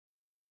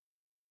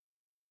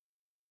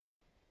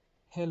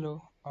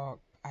Hello,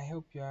 I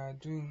hope you are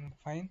doing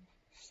fine.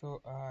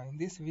 In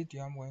this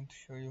video, I'm going to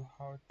show you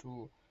how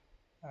to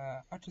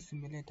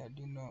simulate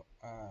Arduino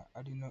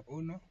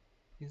Uno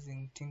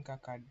using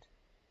TinkerCAD.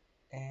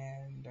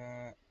 And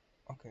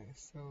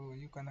so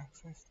you can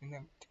access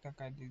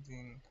TinkerCAD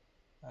using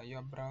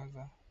your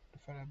browser,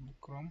 preferably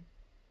Chrome,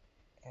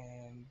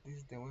 and this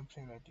is the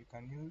website that you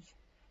can use.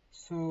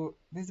 So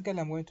basically,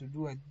 I'm going to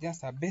do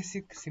just a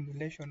basic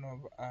simulation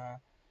of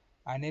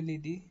an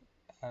LED.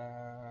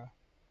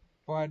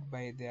 Powered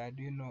by the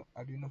Arduino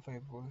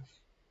 5V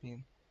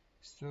pin.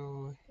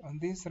 So on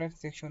this right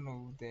section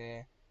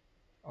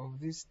of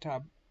this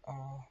tab,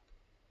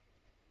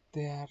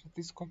 there are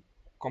these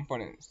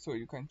components. So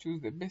you can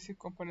choose the basic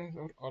components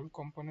or all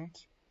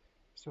components.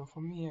 So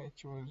for me, I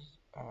chose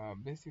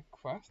basic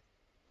first,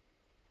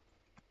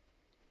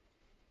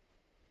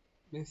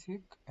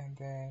 basic, and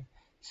then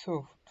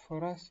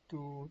for us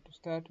to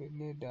start, we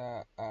need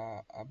a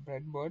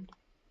breadboard.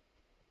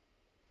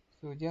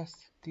 So just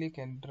click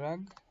and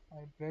drag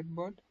a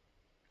breadboard.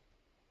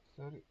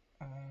 Sorry.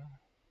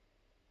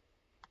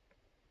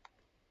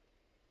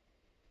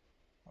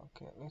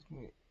 Okay, let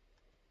me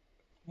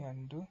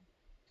undo.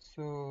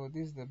 So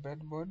this is the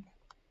breadboard.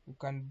 You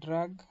can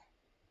drag,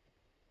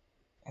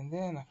 and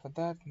then after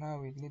that, now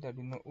we need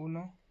Arduino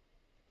Uno.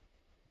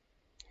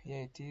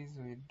 Here it is.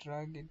 We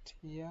drag it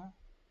here,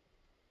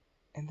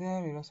 and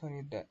then we also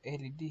need the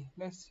LED.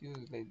 Let's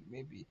use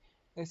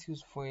let's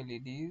use 4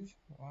 LEDs.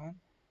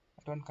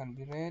 That one can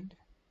be red.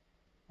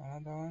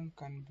 Another one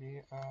can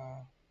be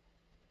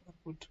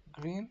put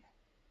green,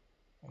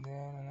 and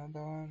then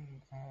another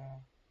one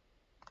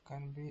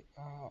can be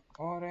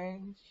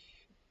orange.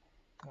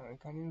 We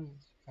can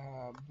use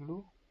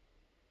blue,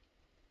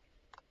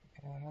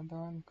 and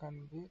another one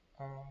can be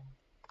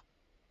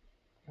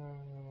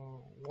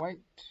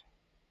white.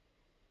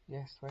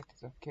 Yes, white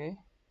is okay.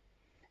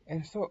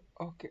 And so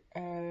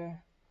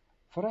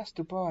for us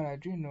to power an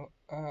Arduino,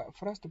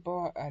 for us to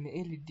power an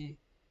LED,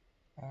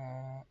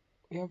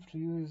 we have to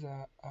use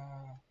a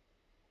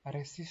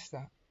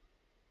resistor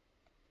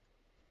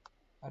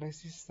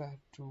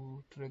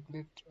to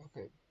regulate,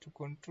 to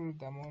control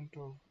the amount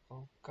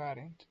of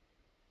current,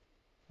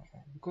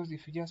 because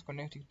if you just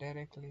connect it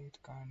directly, it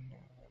can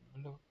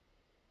blow.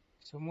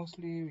 So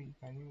mostly we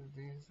can use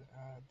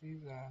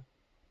these are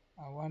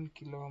a 1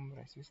 kilo ohm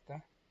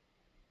resistor.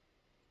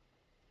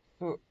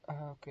 So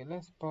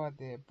let's power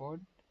the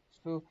board.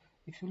 So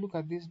if you look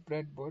at this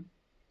breadboard,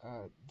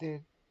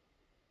 the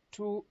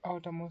two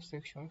outermost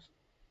sections,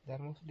 they are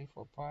mostly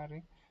for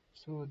powering.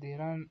 So they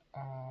run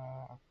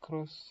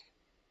across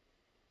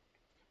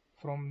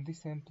from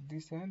this end to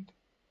this end,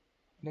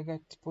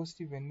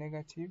 positive and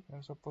negative, and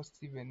also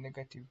positive and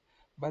negative.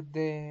 But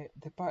the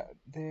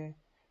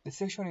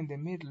section in the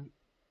middle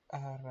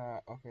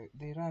are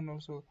they run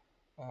also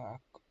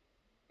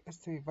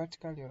let's say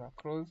vertically or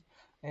across,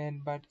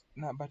 and but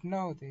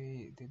now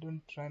they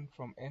don't run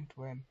from end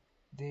to end.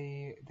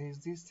 There's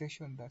this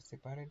section that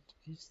separates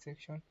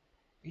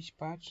each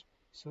part.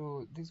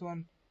 So this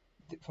one,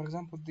 for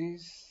example,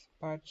 this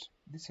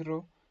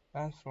row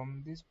runs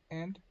from this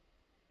end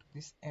to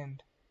this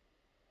end,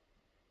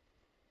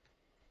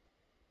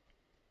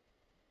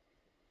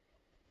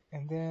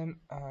 and then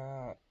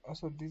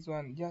also this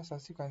one, just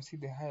as you can see,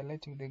 the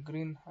highlighting, the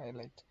green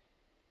highlight.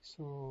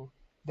 So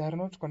they are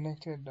not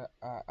connected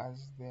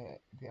as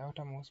the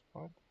outermost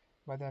part,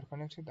 but they are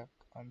connected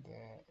on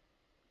the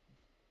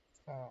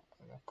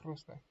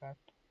cross like that.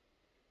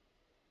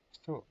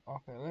 So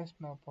let's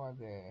now power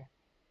the.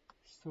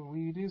 So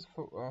we use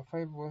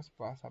 5 volts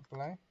power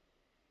supply,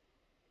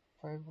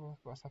 5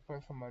 volts power supply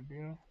from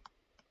Arduino.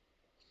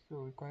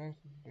 So we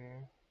connect to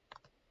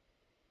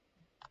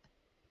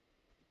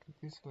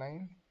this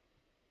line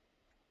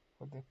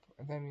and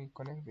then we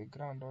connect the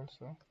ground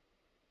also.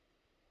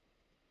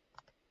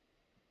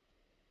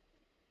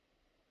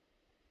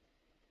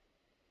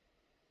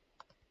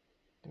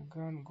 The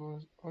ground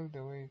goes all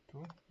the way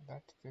to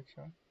that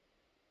section.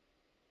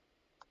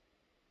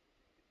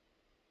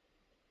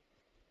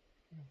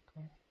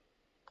 Okay.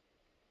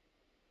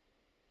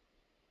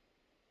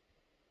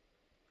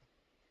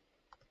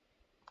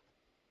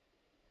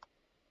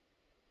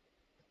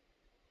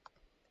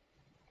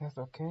 That's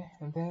okay.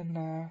 And then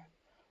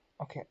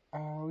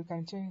we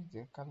can change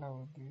the color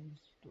of this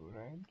to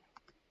red.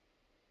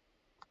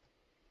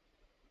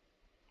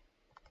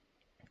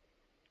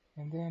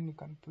 And then you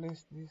can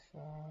place this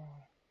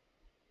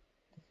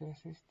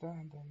resistor,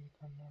 and then you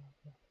can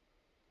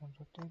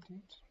rotate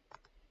it.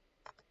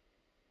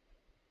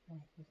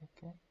 It's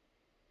okay.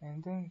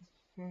 And then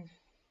since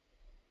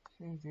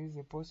this is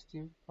a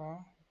positive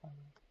power,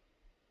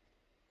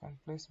 you can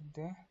place it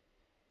there.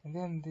 And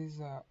then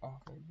these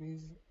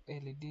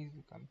LEDs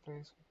you can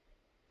place.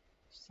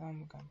 Some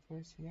you can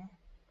place here.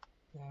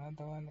 Then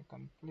another one you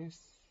can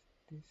place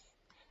this.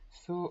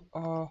 So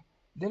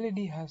the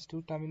LED has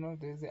two terminals.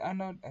 There is the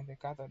anode and the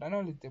cathode.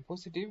 Anode is the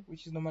positive,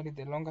 which is normally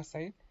the longer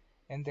side,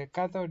 and the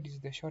cathode is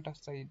the shorter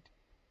side,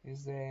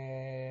 is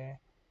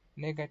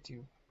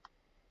negative.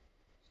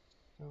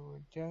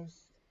 So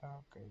just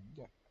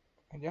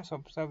and just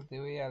observe the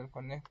way I'll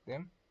connect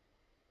them.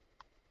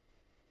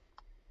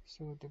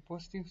 So the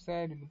positive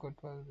side will go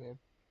towards the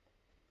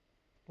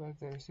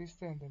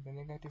resistor, and then the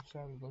negative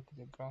side will go to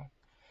the ground.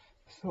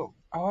 So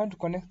I want to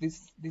connect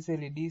these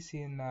LEDs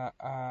in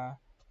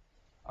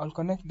I'll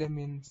connect them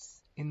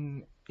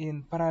in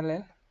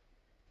parallel.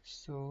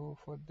 So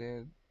for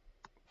the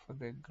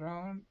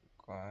ground,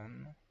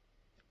 can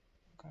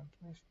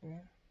place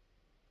there.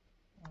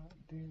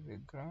 This is the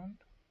ground.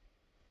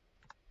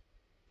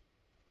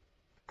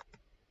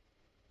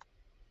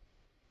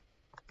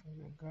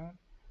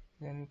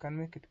 Then we can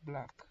make it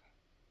black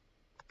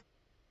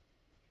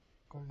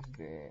because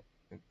it's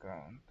the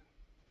ground.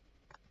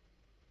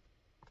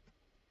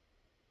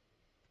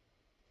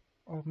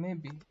 Or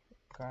maybe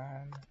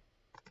can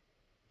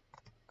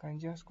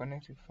just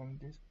connect it from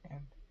this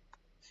end,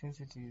 since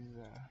it is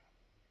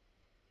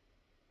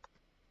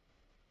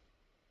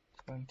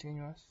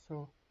continuous.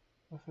 So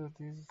also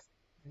this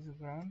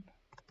ground.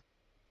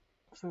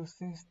 So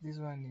since this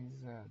one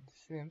is the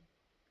same,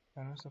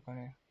 can also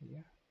connect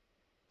here.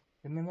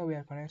 Remember, we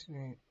are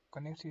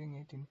connecting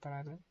it in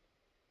parallel.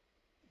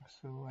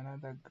 So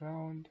another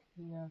ground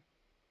here.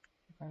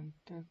 You can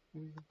take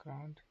this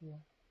ground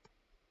here,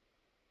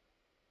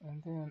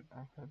 and then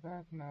after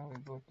that, now we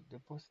go to the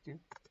positive.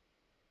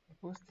 The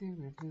positive,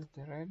 we use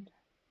the red.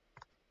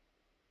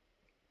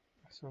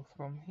 So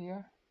from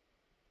here,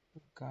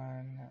 we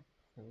can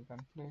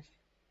place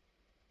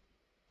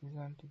this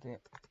one to the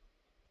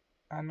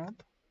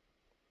anode,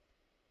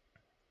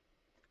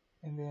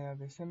 and then at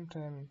the same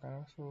time you can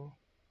also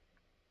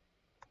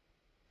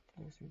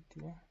place it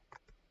here.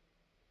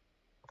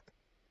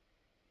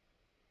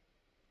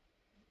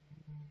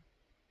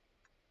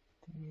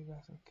 I think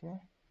that's okay.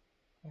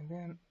 And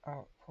then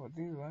for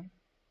this one,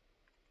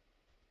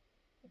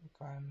 you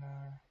can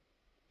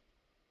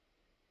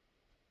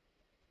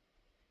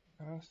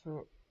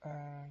also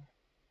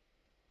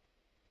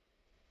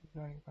this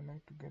one you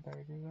connect together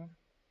with this one,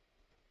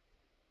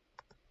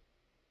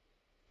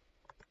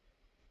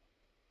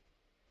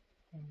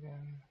 and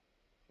then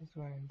this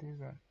one and this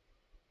one,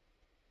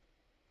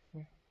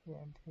 here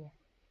and here.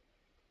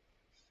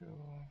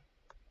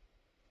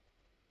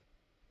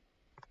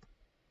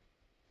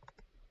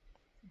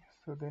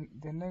 So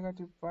the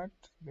negative part,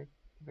 the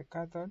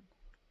cathode,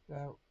 they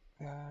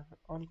are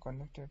all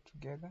connected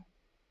together,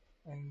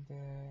 and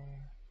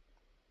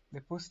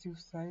the positive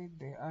side,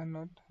 the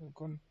anode, will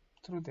go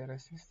through the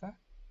resistor,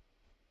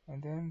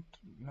 and then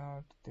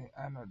now to the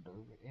anode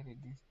of the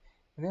LEDs.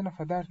 And then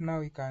after that,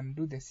 now you can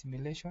do the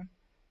simulation.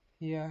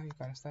 Here you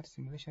can start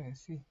simulation and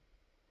see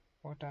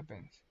what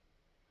happens.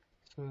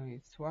 So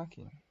it's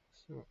working.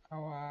 So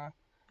our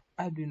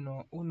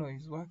Arduino Uno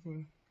is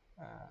working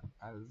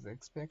as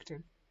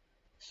expected.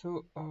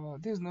 So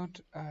this is not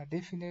a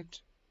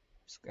definite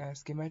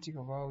schematic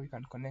of how we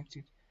can connect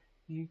it.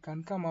 You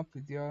can come up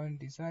with your own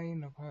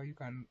design of how you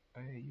can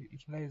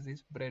utilize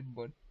this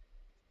breadboard.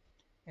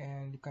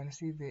 And you can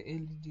see the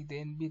LED, the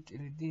N-bit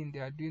LED in the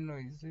Arduino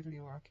is really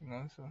working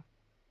also,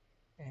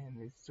 and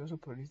it's also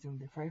producing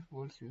the 5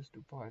 volts used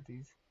to power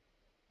these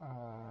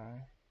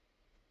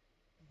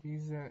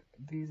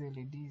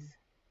LEDs.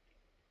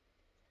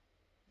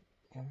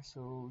 And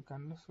so we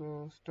can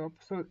also stop.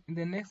 So in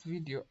the next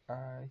video,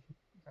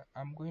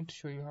 I'm going to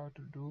show you how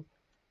to do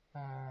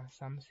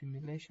some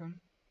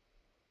simulation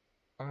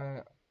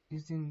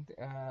using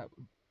I'll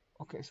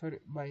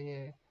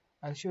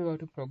show you how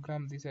to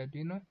program this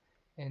Arduino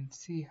and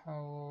see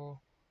how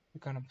you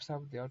can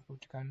observe the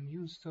output. You can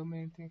use so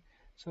many things,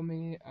 so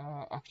many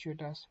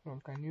actuators.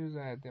 You can use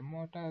the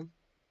motors.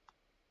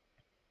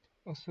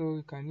 Also,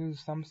 you can use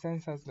some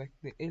sensors like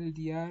the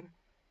LDR,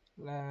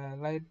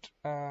 light.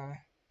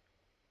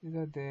 These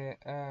are the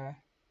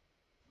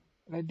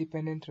light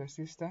dependent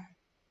resistor,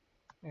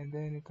 and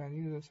then you can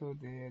use also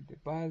the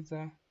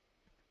buzzer.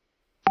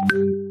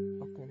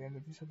 Okay,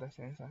 then these are the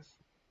sensors.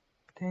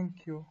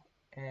 Thank you,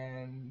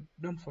 and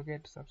don't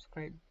forget to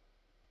subscribe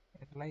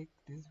and like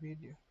this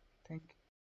video. Thank you.